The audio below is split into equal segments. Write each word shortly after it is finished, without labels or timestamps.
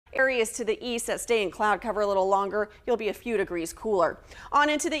areas to the east that stay in cloud cover a little longer, you'll be a few degrees cooler. On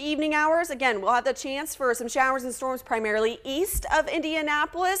into the evening hours, again, we'll have the chance for some showers and storms primarily east of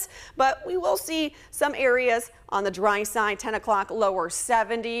Indianapolis, but we will see some areas on the dry side, 10 o'clock, lower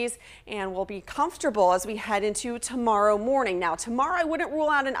 70s, and we'll be comfortable as we head into tomorrow morning. Now, tomorrow I wouldn't rule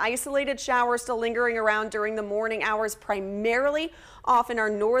out an isolated shower still lingering around during the morning hours, primarily off in our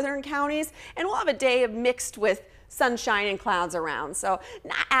northern counties, and we'll have a day of mixed with sunshine and clouds around. So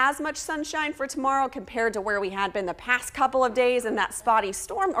not as much sunshine for tomorrow compared to where we had been the past couple of days, and that spotty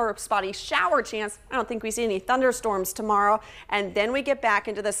storm or spotty shower chance. I don't think we see any thunderstorms tomorrow, and then we get back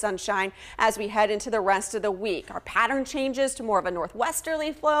into the sunshine as we head into the rest of the week. Our pattern changes to more of a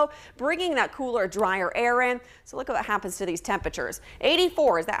northwesterly flow, bringing that cooler, drier air in. So look at what happens to these temperatures.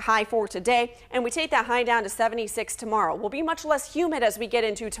 84 is that high for today, and we take that high down to 76 tomorrow. We'll be much less humid as we get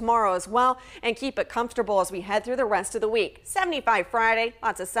into tomorrow as well, and keep it comfortable as we head through the rest of the week. 75 Friday,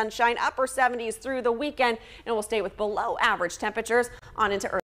 lots of sunshine, upper 70s through the weekend, and we'll stay with below average temperatures on into early